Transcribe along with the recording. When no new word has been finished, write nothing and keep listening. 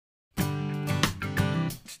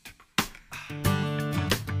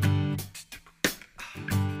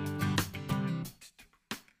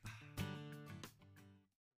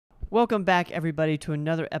Welcome back, everybody, to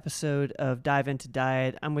another episode of Dive Into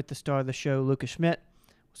Diet. I'm with the star of the show, Schmidt.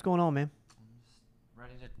 What's going on, man?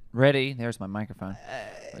 Ready. There's my microphone.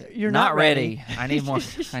 You're not ready. I need more.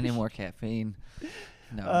 I need more caffeine.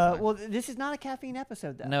 No. Well, this is not a caffeine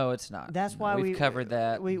episode, though. No, it's not. That's why we've covered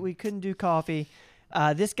that. We couldn't do coffee.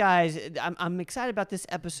 I'm excited about this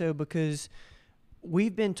episode because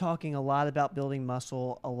we've been talking a lot about building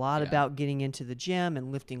muscle, a lot about getting into the gym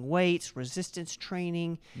and lifting weights, resistance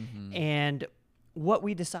training, and what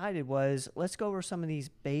we decided was let's go over some of these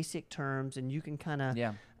basic terms, and you can kind of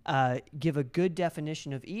give a good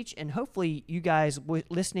definition of each, and hopefully you guys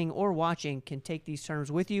listening or watching can take these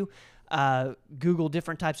terms with you. Google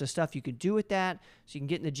different types of stuff you could do with that, so you can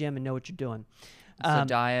get in the gym and know what you're doing. It's a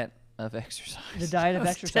diet of exercise. The diet of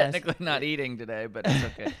exercise. Technically not eating today, but it's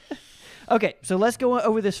okay. Okay, so let's go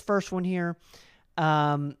over this first one here.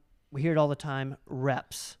 We hear it all the time,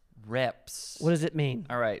 reps. Reps. What does it mean?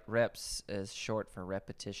 All right, reps is short for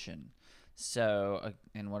repetition. So,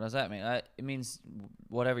 and what does that mean? It means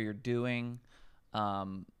whatever you're doing,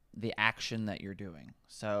 the action that you're doing.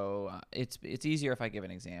 So it's easier if I give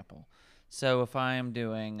an example. So if I am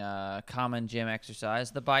doing a common gym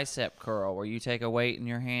exercise, the bicep curl, where you take a weight in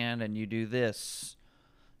your hand and you do this,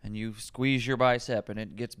 and you squeeze your bicep and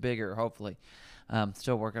it gets bigger, hopefully.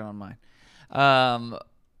 Still working on mine.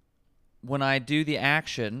 When I do the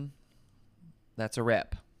action, that's a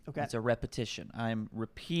rep. Okay. It's a repetition. I'm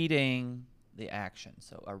repeating the action.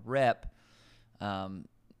 So a rep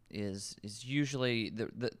is usually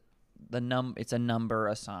it's a number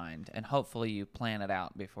assigned, and hopefully you plan it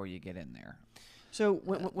out before you get in there. So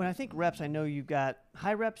when I think reps, I know you've got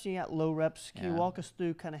high reps and you got low reps. Can you walk us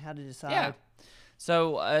through kind of how to decide? Yeah.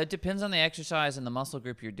 So it depends on the exercise and the muscle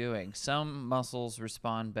group you're doing. Some muscles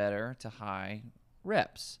respond better to high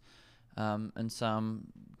reps, and some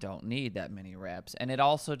don't need that many reps. And it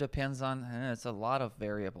also depends on, it's a lot of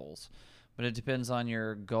variables, but it depends on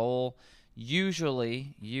your goal.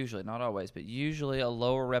 Usually, not always, but usually a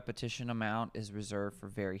lower repetition amount is reserved for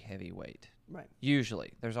very heavy weight. Right.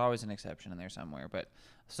 Usually. There's always an exception in there somewhere. But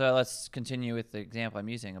so let's continue with the example I'm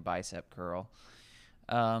using, a bicep curl.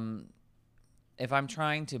 If I'm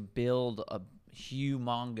trying to build a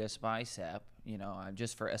humongous bicep,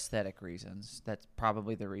 just for aesthetic reasons, that's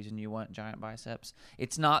probably the reason you want giant biceps.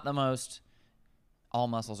 It's not the most, all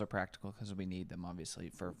muscles are practical because we need them, obviously,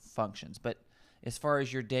 for functions. But as far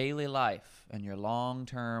as your daily life and your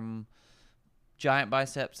long-term, giant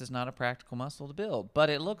biceps is not a practical muscle to build, but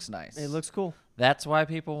it looks nice. It looks cool. That's why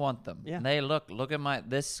people want them. Yeah. They look at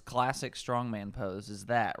this classic strongman pose is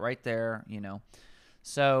that right there,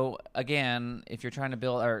 So again, if you're trying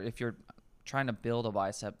to build a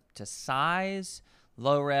bicep to size,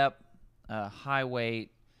 low rep, high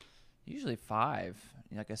weight, usually 5.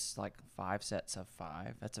 I guess like 5 sets of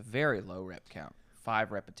 5. That's a very low rep count.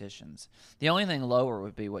 5 repetitions. The only thing lower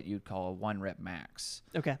would be what you'd call a 1 rep max.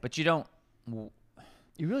 Okay. But you don't. You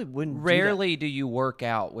really wouldn't. Rarely do you work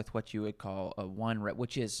out with what you would call a 1 rep,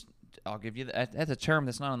 which is, I'll give you that's a term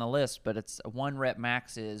that's not on the list, but it's a 1 rep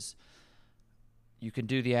max is. You can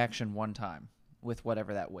do the action one time with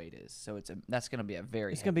whatever that weight is. So that's going to be a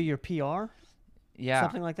very. It's going to be your PR. Yeah.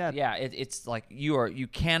 Something like that. Yeah. It's like you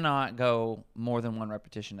cannot go more than 1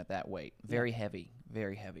 repetition at that weight. Very heavy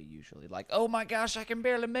usually. Like, oh my gosh, I can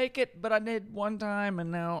barely make it, but I did one time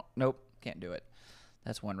and now nope, can't do it.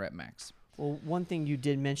 That's 1 rep max. Well, one thing you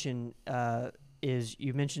did mention is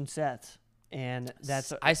you mentioned sets. And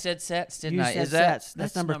that's I said sets, didn't I? Said Is that sets.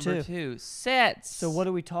 That's number 2. Sets. So what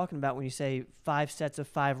are we talking about when you say 5 sets of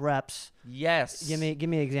 5 reps? Yes. Give me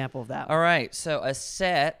an example of that. All right. So a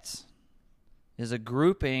set is a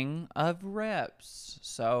grouping of reps.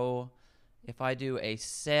 So if I do a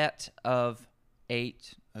set of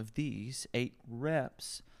 8 of these 8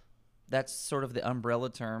 reps, that's sort of the umbrella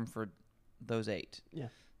term for those 8. Yeah.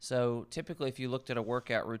 So typically, if you looked at a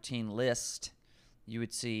workout routine list, you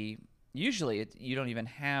would see. Usually, you don't even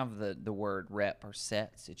have the word rep or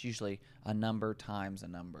sets. It's usually a number times a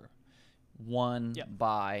number. 1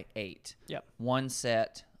 by 8. Yep. 1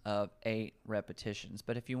 set of 8 repetitions.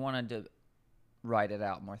 But if you wanted to write it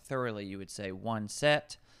out more thoroughly, you would say 1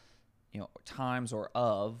 set, times or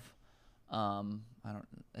of.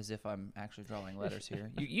 As if I'm actually drawing letters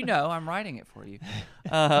here. I'm writing it for you.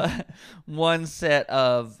 1 set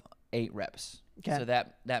of 8 reps. Okay. So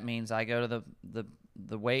that means I go to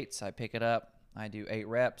the weights, I pick it up, I do 8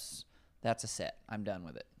 reps. That's a set. I'm done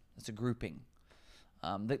with it. It's a grouping.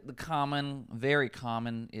 The very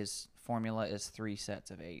common formula is 3 sets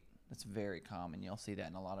of 8. That's very common. You'll see that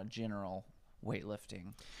in a lot of general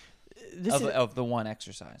weightlifting of the one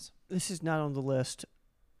exercise. This is not on the list,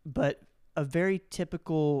 but a very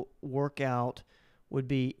typical workout would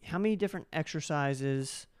be how many different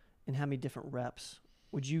exercises and how many different reps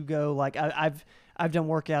would you go? Like I've done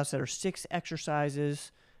workouts that are 6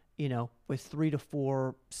 exercises, with 3 to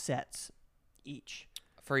 4 sets each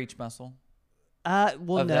For each muscle?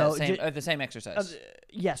 well, Of no, of the same exercise.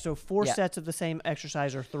 yeah. So 4 Yeah. sets of the same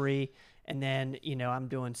exercise or 3, and then I'm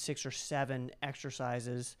doing 6 or 7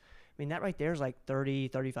 exercises. I mean, that right there is like 30,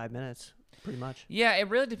 35 minutes, pretty much. Yeah, it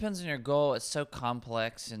really depends on your goal. It's so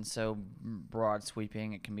complex and so broad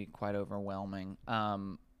sweeping. It can be quite overwhelming.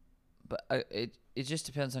 But it just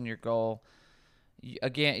depends on your goal.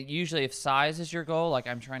 Again, usually if size is your goal, like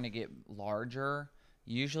I'm trying to get larger,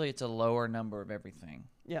 usually it's a lower number of everything.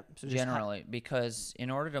 Yeah. So Generally, because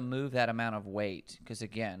in order to move that amount of weight, because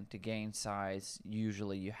again, to gain size,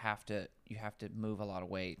 usually you have to move a lot of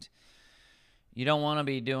weight. You don't want to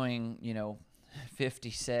be doing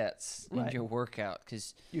 50 sets in Right. your workout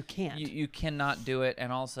because you can't. you cannot do it.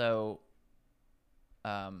 And also,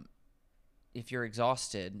 if you're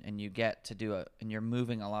exhausted and you get to do and you're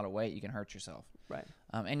moving a lot of weight, you can hurt yourself. Right.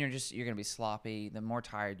 And you're going to be sloppy. The more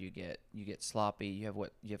tired you get sloppy. You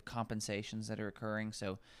have compensations that are occurring.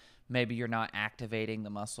 So maybe you're not activating the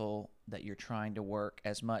muscle that you're trying to work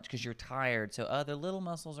as much because you're tired. So other little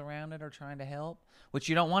muscles around it are trying to help, which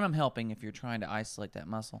you don't want them helping if you're trying to isolate that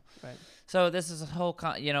muscle. Right. So this is a whole,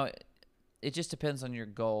 it just depends on your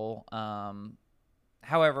goal.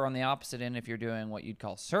 However, on the opposite end, if you're doing what you'd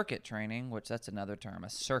call circuit training, which that's another term, a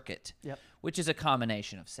circuit, Yep. which is a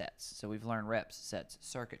combination of sets. So we've learned reps, sets,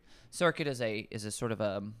 circuit. Circuit is a sort of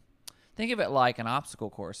a, think of it like an obstacle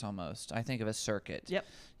course almost. I think of a circuit. Yep.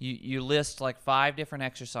 You list like 5 different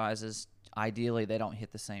exercises. Ideally, they don't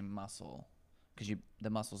hit the same muscle because the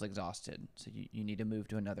muscle's exhausted. So you need to move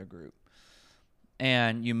to another group.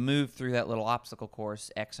 And you move through that little obstacle course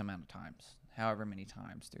X amount of times, however many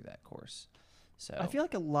times through that course. So I feel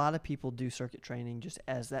like a lot of people do circuit training just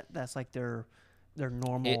as that's like their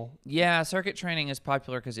normal. Circuit training is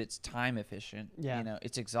popular because it's time efficient. Yeah.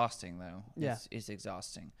 It's exhausting though. Yeah. It's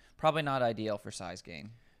exhausting. Probably not ideal for size gain.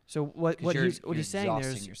 So what he's saying there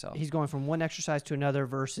exhausting is yourself. he's going from one exercise to another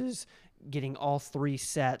versus getting all 3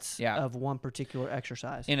 sets Yeah. of one particular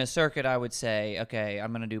exercise. In a circuit, I would say, okay,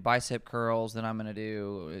 I'm going to do bicep curls, then I'm going to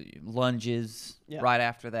do lunges Yeah. right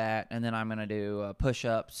after that, and then I'm going to do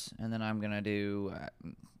push-ups, and then I'm going to do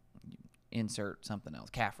insert something else,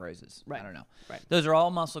 calf raises. Right. I don't know. Right. Those are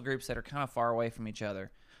all muscle groups that are kind of far away from each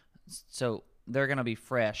other, so they're going to be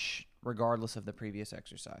fresh regardless of the previous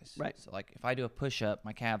exercise. Right. So, like, if I do a push-up,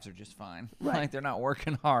 my calves are just fine. Right. Like, they're not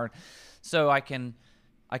working hard. So I can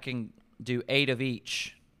do 8 of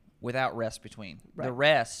each without rest between. Right. The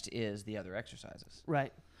rest is the other exercises.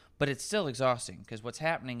 Right. But it's still exhausting because what's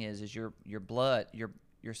happening is your blood,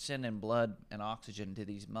 you're sending blood and oxygen to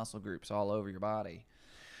these muscle groups all over your body.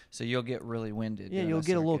 So you'll get really winded. Yeah, doing you'll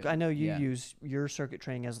get a circuit. look. I know you Yeah. use your circuit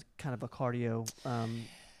training as kind of a cardio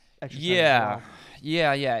exercise. Yeah, as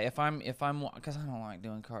well. yeah. If I'm, because I don't like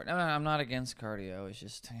doing cardio. No, I'm not against cardio. It's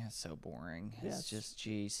just it's so boring. Yeah, It's just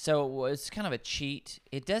geez. So it's kind of a cheat.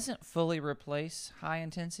 It doesn't fully replace high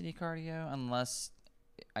intensity cardio unless,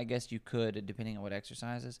 I guess you could, depending on what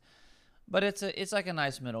exercises. But it's like a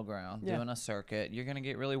nice middle ground. Yeah. Doing a circuit, you're gonna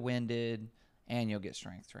get really winded, and you'll get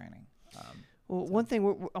strength training. Well, one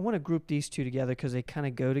thing I want to group these two together because they kind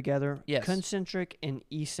of go together. Yes. Concentric and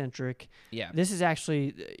eccentric. Yeah. This is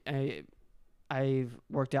actually I've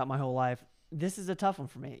worked out my whole life. This is a tough one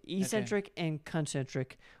for me. Eccentric and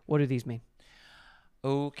concentric. What do these mean?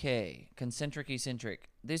 Okay, concentric, eccentric.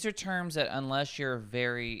 These are terms that unless you're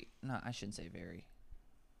I shouldn't say very.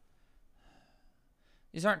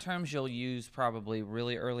 These aren't terms you'll use probably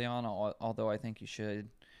really early on, although I think you should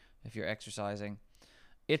if you're exercising.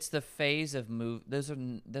 It's the phase of move. Those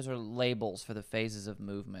are labels for the phases of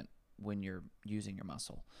movement when you're using your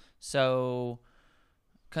muscle. So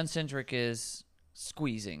concentric is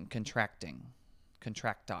squeezing, contracting,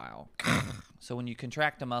 contractile. So when you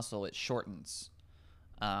contract a muscle, it shortens.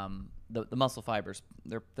 The muscle fibers,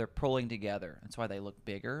 they're pulling together. That's why they look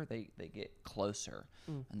bigger. They get closer,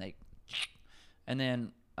 and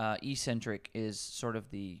then eccentric is sort of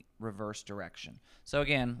the reverse direction. So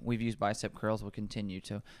again, we've used bicep curls. We'll continue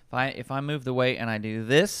to. If I move the weight and I do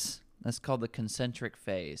this, that's called the concentric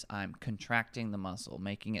phase. I'm contracting the muscle,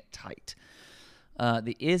 making it tight.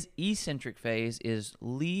 The eccentric phase is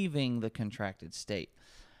leaving the contracted state.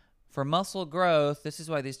 For muscle growth, this is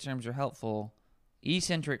why these terms are helpful.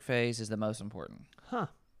 Eccentric phase is the most important. Huh.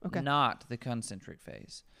 Okay. Not the concentric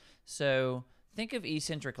phase. So think of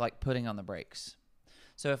eccentric like putting on the brakes.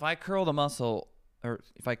 So if I curl the muscle, or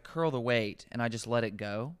if I curl the weight and I just let it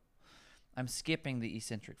go, I'm skipping the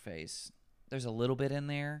eccentric phase. there's a little bit in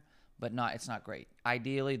there, but it's not great.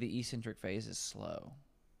 Ideally, the eccentric phase is slow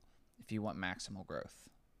if you want maximal growth.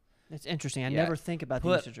 It's interesting. I never think about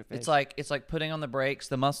the eccentric phase. It's like putting on the brakes.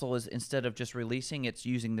 The muscle is, instead of just releasing, it's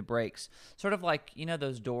using the brakes. Sort of like,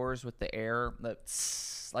 those doors with the air,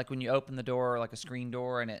 like when you open the door, like a screen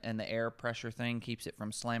door, and the air pressure thing keeps it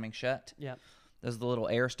from slamming shut. Yeah. There's the little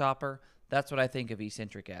air stopper. That's what I think of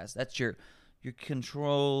eccentric as. That's you're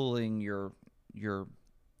controlling your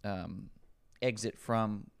exit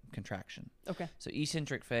from contraction. Okay. So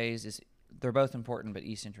eccentric phase they're both important, but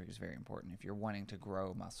eccentric is very important if you're wanting to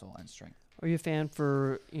grow muscle and strength. Are you a fan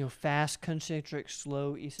for fast concentric,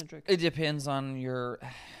 slow eccentric? It depends on your.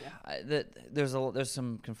 Yeah. There's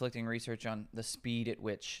some conflicting research on the speed at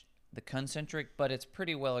which the concentric, but it's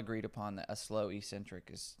pretty well agreed upon that a slow eccentric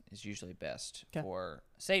is usually best for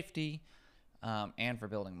safety, and for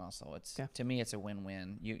building muscle. To me, it's a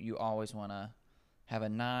win-win. You always want to have a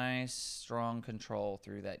nice, strong control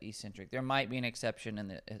through that eccentric. There might be an exception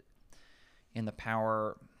in the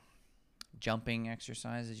power jumping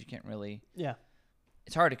exercises. You can't really. Yeah.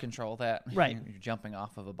 It's hard to control that. Right. You're jumping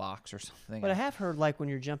off of a box or something. But I have heard, like, when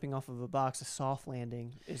you're jumping off of a box, a soft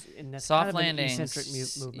landing is in that soft kind of an landing eccentric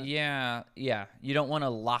movement. Yeah. You don't want to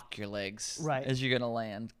lock your legs as you're gonna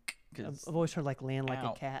land. I've always heard land like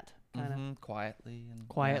a cat, kind of quietly.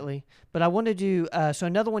 Yeah. But I want to do so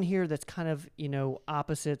another one here that's kind of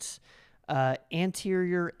opposites,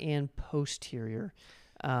 anterior and posterior.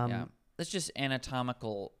 It's just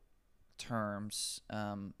anatomical terms.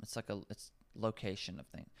 It's location of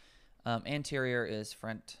things. Anterior is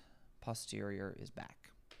front, posterior is back.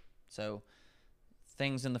 So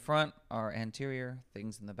things in the front are anterior,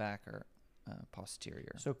 things in the back are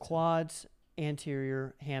posterior. So quads,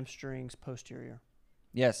 anterior, hamstrings, posterior.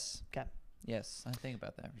 Yes. Okay. Yes, I think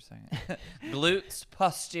about that for a second. Glutes,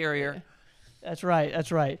 posterior. That's right.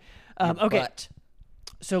 Okay. Butt.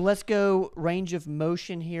 So let's go range of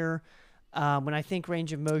motion here. When I think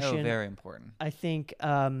range of motion, very important. I think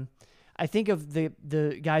of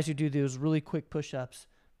the guys who do those really quick push-ups,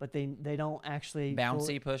 but they don't actually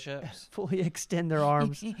bouncy push-ups, fully extend their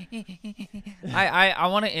arms. I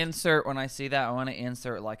want to insert, when I see that, I want to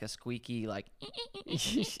insert like a squeaky when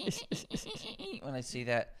I see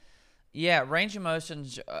that. Yeah, range of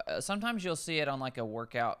motions. Sometimes you'll see it on like a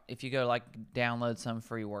workout. If you go download some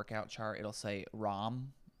free workout chart, it'll say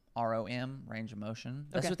ROM, ROM, range of motion.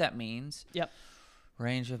 That's what that means. Yep.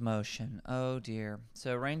 Range of motion. Oh dear.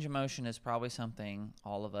 So range of motion is probably something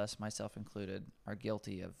all of us, myself included, are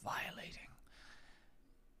guilty of violating.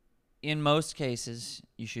 In most cases,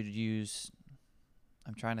 you should use.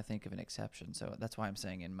 I'm trying to think of an exception, so that's why I'm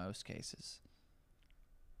saying in most cases.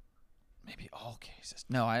 Maybe all cases.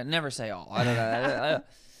 No, I never say all. I don't know.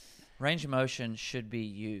 Range of motion should be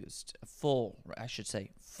used. Full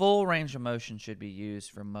range of motion should be used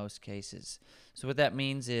for most cases. So what that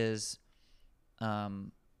means is,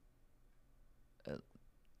 when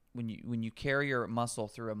you carry your muscle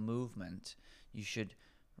through a movement, you should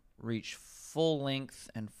reach full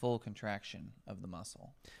length and full contraction of the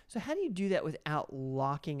muscle. So how do you do that without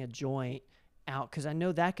locking a joint out? Because I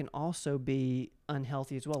know that can also be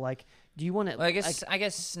unhealthy as well. Like, do you want to? Well, I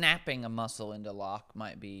guess snapping a muscle into lock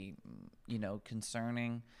might be,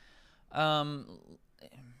 concerning.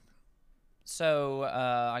 So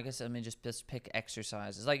I guess let me just pick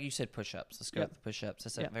exercises. Like you said, push-ups. Let's go with the push-ups.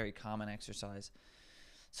 That's a very common exercise.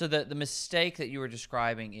 So the mistake that you were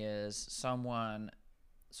describing is someone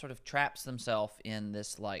sort of traps themselves in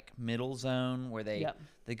this middle zone where they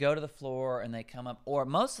go to the floor and they come up. Or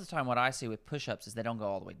most of the time what I see with push-ups is they don't go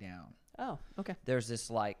all the way down. Oh, okay. There's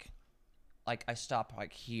this I stop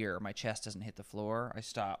here. My chest doesn't hit the floor. I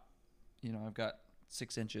stop. I've got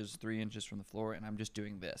 6 inches, 3 inches from the floor, and I'm just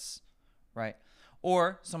doing this. Right,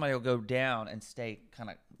 or somebody will go down and stay kind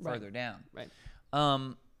of further down. Right.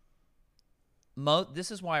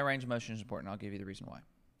 This is why range of motion is important. I'll give you the reason why.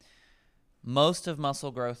 Most of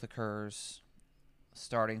muscle growth occurs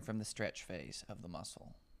starting from the stretch phase of the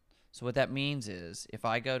muscle. So what that means is, if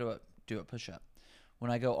I go to do a push-up,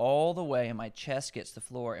 when I go all the way and my chest gets the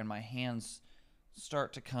floor and my hands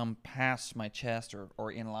start to come past my chest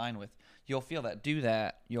or in line with, you'll feel that. Do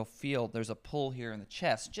that. You'll feel there's a pull here in the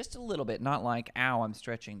chest, just a little bit, not like, ow, I'm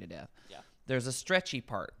stretching to death. Yeah. There's a stretchy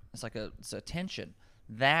part. It's it's a tension.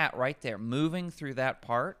 That right there, moving through that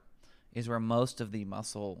part is where most of the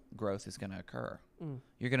muscle growth is going to occur.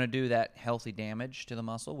 You're going to do that healthy damage to the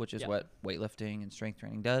muscle, which is what weightlifting and strength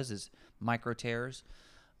training does, is micro tears.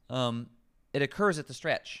 It occurs at the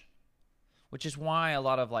stretch, which is why a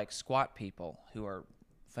lot of squat people who are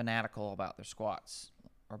fanatical about their squats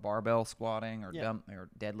or barbell squatting or dump or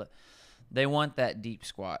deadlift, They want that deep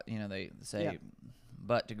squat. You know, they say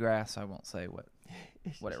butt to grass. I won't say what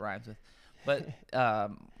it rhymes with, but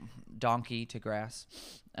donkey to grass.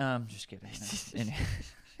 Just kidding.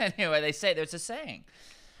 No. Anyway, they say there's a saying,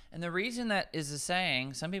 and the reason that is a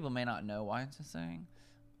saying, some people may not know why it's a saying.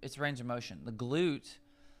 It's range of motion. The glute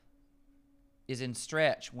is in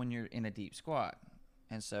stretch when you're in a deep squat,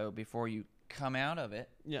 and so before you come out of it,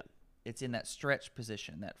 it's in that stretch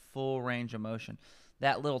position, that full range of motion.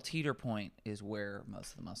 That little teeter point is where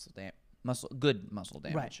most of the good muscle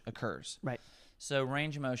damage occurs. Right. So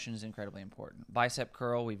range of motion is incredibly important. Bicep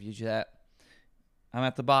curl, we've used that. I'm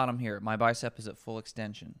at the bottom here. My bicep is at full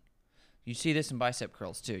extension. You see this in bicep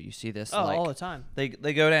curls too. You see this all the time. They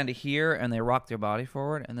go down to here and they rock their body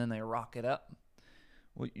forward and then they rock it up.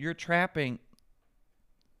 Well, you're trapping.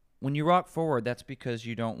 When you rock forward, that's because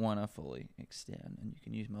you don't want to fully extend, and you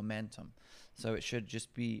can use momentum. So it should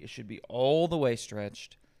be all the way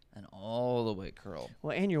stretched and all the way curled.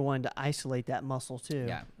 Well, and you're wanting to isolate that muscle too.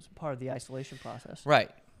 Yeah, it's part of the isolation process.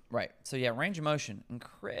 Right. So yeah, range of motion,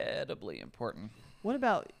 incredibly important. What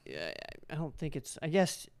about? I don't think it's. I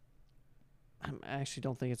guess I actually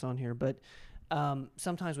don't think it's on here, but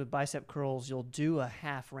sometimes with bicep curls, you'll do a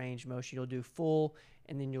half range motion. You'll do full,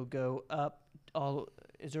 and then you'll go up.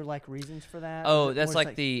 Is there like reasons for that? Oh, that's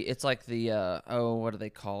like the. It's like the. What do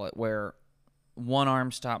they call it? Where one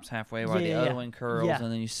arm stops halfway while the other one curls,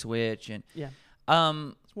 and then you switch and. Yeah.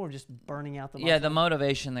 It's more just burning out the muscle. Yeah, the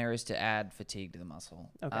motivation there is to add fatigue to the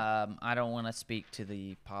muscle. Okay. I don't want to speak to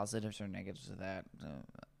the positives or negatives of that.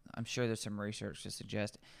 I'm sure there's some research to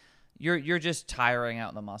suggest you're just tiring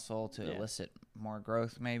out the muscle to elicit more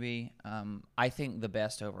growth maybe. I think the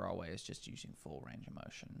best overall way is just using full range of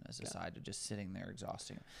motion as a side to just sitting there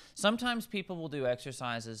exhausting. Sometimes people will do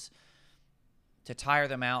exercises to tire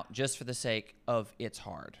them out just for the sake of it's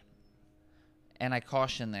hard. And I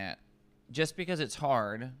caution that. Just because it's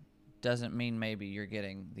hard doesn't mean maybe you're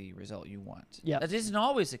getting the result you want. Yeah, that isn't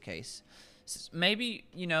always the case. Maybe,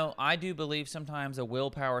 I do believe sometimes a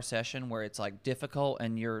willpower session where it's like difficult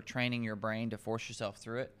and you're training your brain to force yourself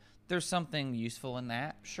through it, there's something useful in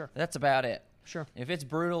that. Sure. That's about it. Sure. If it's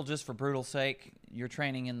brutal just for brutal sake, you're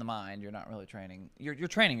training in the mind. You're not really training. You're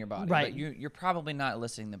training your body. Right. But you're probably not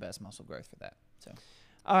eliciting the best muscle growth for that. So.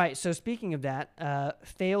 All right, so speaking of that,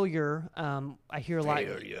 failure, I hear a lot,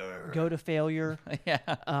 go to failure. Yeah.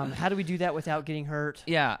 How do we do that without getting hurt?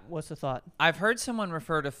 Yeah. What's the thought? I've heard someone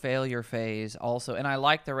refer to failure phase also, and I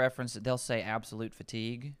like the reference that they'll say absolute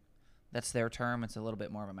fatigue. That's their term. It's a little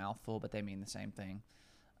bit more of a mouthful, but they mean the same thing.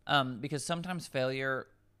 Because sometimes failure,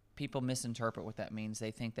 people misinterpret what that means.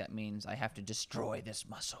 They think that means I have to destroy this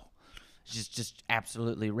muscle. Just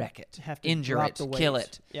absolutely wreck it. Have to injure it, kill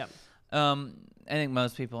it. Yeah. I think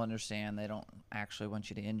most people understand they don't actually want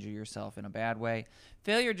you to injure yourself in a bad way.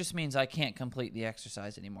 Failure just means I can't complete the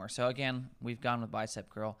exercise anymore. So again, we've gone with bicep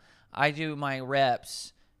curl. I do my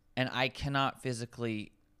reps, and I cannot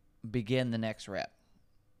physically begin the next rep,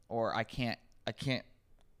 or I can't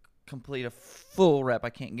complete a full rep. I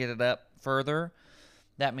can't get it up further.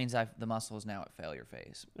 That means the muscle is now at failure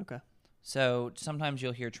phase. Okay. So sometimes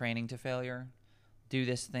you'll hear training to failure. Do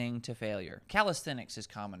this thing to failure. Calisthenics is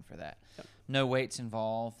common for that. Yep. No weights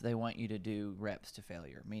involved. They want you to do reps to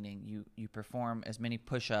failure, meaning you perform as many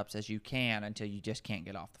push-ups as you can until you just can't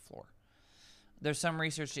get off the floor. There's some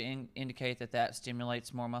research to indicate that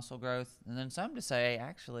stimulates more muscle growth, and then some to say,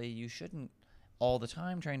 actually, you shouldn't all the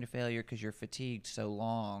time train to failure because you're fatigued so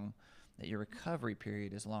long that your recovery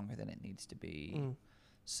period is longer than it needs to be.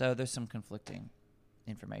 So there's some conflicting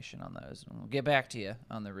information on those, and we'll get back to you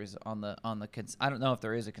on the I don't know if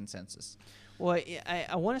there is a consensus. Well,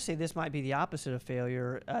 I want to say this might be the opposite of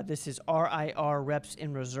failure. This is RIR, reps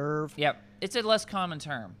in reserve. Yep, it's a less common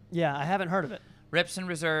term. Yeah, I haven't heard of it. Reps in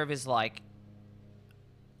reserve is like,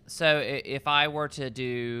 so if I were to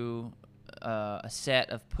do a set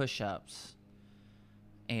of push-ups,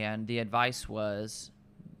 and the advice was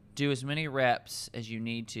do as many reps as you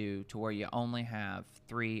need to where you only have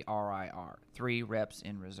 3 RIR, 3 reps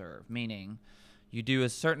in reserve, meaning you do a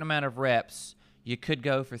certain amount of reps, you could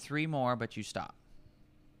go for 3 more, but you stop.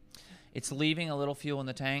 It's leaving a little fuel in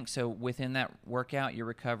the tank, so within that workout, your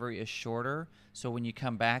recovery is shorter, so when you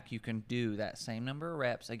come back, you can do that same number of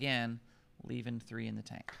reps, again, leaving 3 in the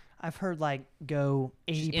tank. I've heard go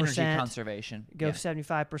 80%. Energy conservation. Go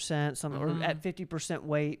 75%, something, or at 50%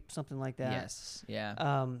 weight, something like that. Yes,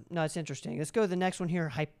 yeah. No, it's interesting. Let's go to the next one here,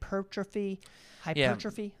 hypertrophy.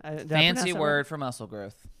 Hypertrophy? Yeah. Fancy word for muscle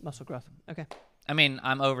growth. Muscle growth, okay. I mean,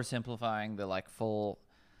 I'm oversimplifying the full,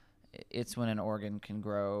 it's when an organ can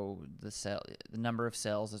grow, the number of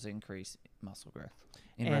cells is increased muscle growth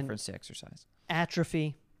in reference to exercise.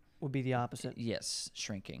 Atrophy. would be the opposite. Yes,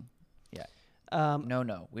 shrinking. Yeah.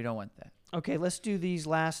 No, we don't want that. Okay, let's do these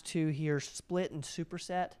last two here, split and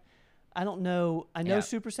superset. I don't know. I know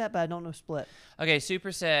superset, but I don't know split. Okay,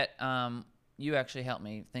 superset. You actually helped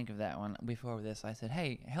me think of that one before this. I said,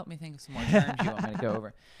 hey, help me think of some more terms you want me to go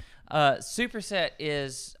over. Superset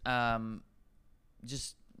is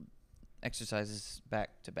just exercises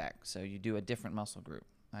back to back. So you do a different muscle group.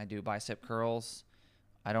 I do bicep curls.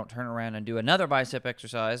 I don't turn around and do another bicep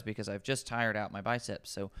exercise because I've just tired out my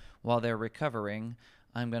biceps. So while they're recovering,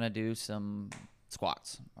 I'm going to do some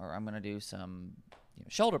squats, or I'm going to do some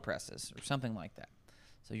shoulder presses or something like that.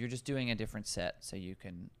 So you're just doing a different set so you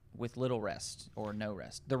can, with little rest or no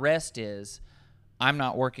rest. The rest is I'm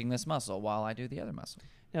not working this muscle while I do the other muscle.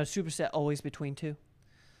 Now, superset always between two?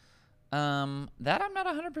 That I'm not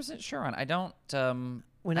 100% sure on. I don't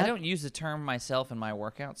I don't use the term myself in my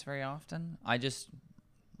workouts very often. I just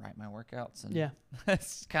write my workouts, and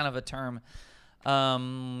it's kind of a term.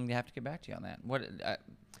 You have to get back to you on that. What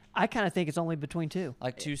I kind of think it's only between two.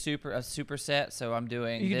 Like a superset. So I'm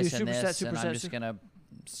doing this and this, and I'm just gonna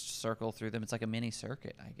circle through them. It's like a mini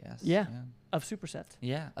circuit, I guess. Yeah. Of supersets.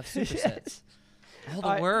 Yeah, of supersets. All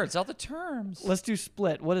the words, all the terms. Let's do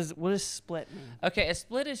split. What does split mean? Okay, a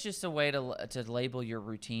split is just a way to label your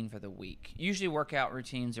routine for the week. Usually workout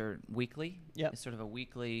routines are weekly. Yeah. It's sort of a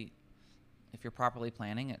weekly, if you're properly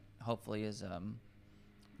planning it, hopefully is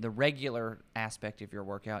the regular aspect of your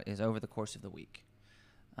workout is over the course of the week.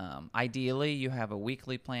 Ideally, you have a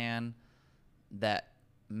weekly plan that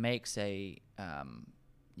makes a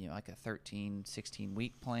like a 13,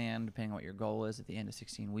 16-week plan, depending on what your goal is at the end of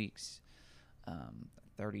 16 weeks.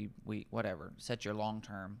 30-week, whatever. Set your long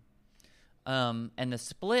term. And the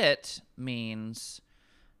split means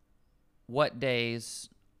what days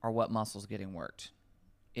are what muscles getting worked.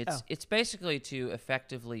 It's basically to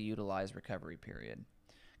effectively utilize recovery period.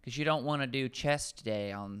 Because you don't want to do chest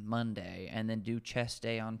day on Monday and then do chest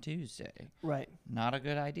day on Tuesday. Right. Not a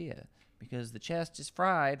good idea, because the chest is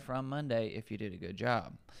fried from Monday if you did a good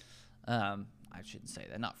job. I shouldn't say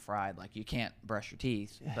that. Not fried like you can't brush your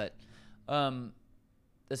teeth, but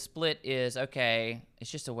the split is, okay, it's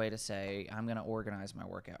just a way to say I'm going to organize my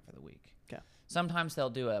workout for the week. Okay. Sometimes they'll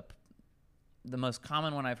do the most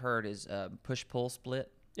common one I've heard is a push-pull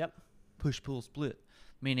split. Yep. Push-pull split,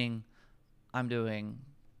 meaning I'm doing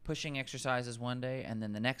pushing exercises one day, and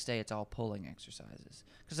then the next day it's all pulling exercises,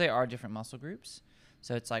 because they are different muscle groups.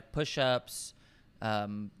 So it's like push-ups,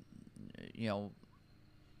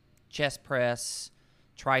 chest press,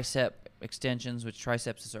 tricep extensions, which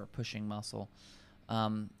triceps is our pushing muscle.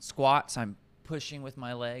 Squats, I'm pushing with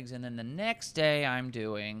my legs, and then the next day I'm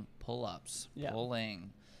doing pull-ups,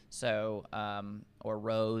 pulling. So or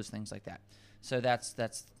rows, things like that. So that's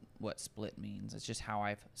what split means. It's just how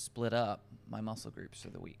I've split up my muscle groups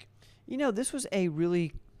for the week. This was a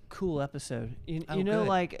really cool episode. Good.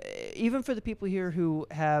 Like, even for the people here who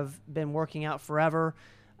have been working out forever,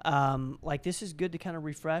 like, this is good to kind of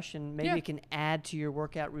refresh, and maybe it can add to your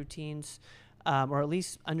workout routines, or at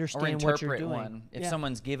least understand what you're doing. One if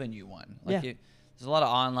someone's given you one. Like there's a lot of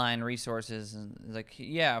online resources, and it's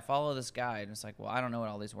like, follow this guide. And it's like, well, I don't know what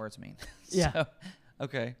all these words mean. So,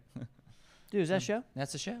 okay. Dude, is that a show?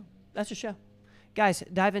 That's a show. That's a show. Guys,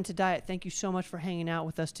 Dive Into Diet, thank you so much for hanging out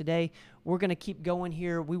with us today. We're going to keep going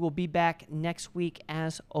here. We will be back next week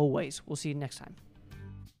as always. We'll see you next time.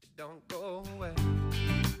 Don't go away.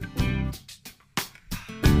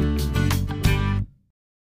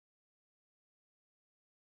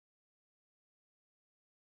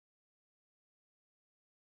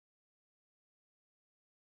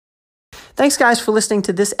 Thanks, guys, for listening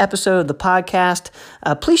to this episode of the podcast.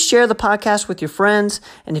 Please share the podcast with your friends.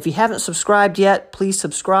 And if you haven't subscribed yet, please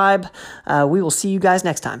subscribe. We will see you guys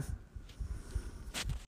next time.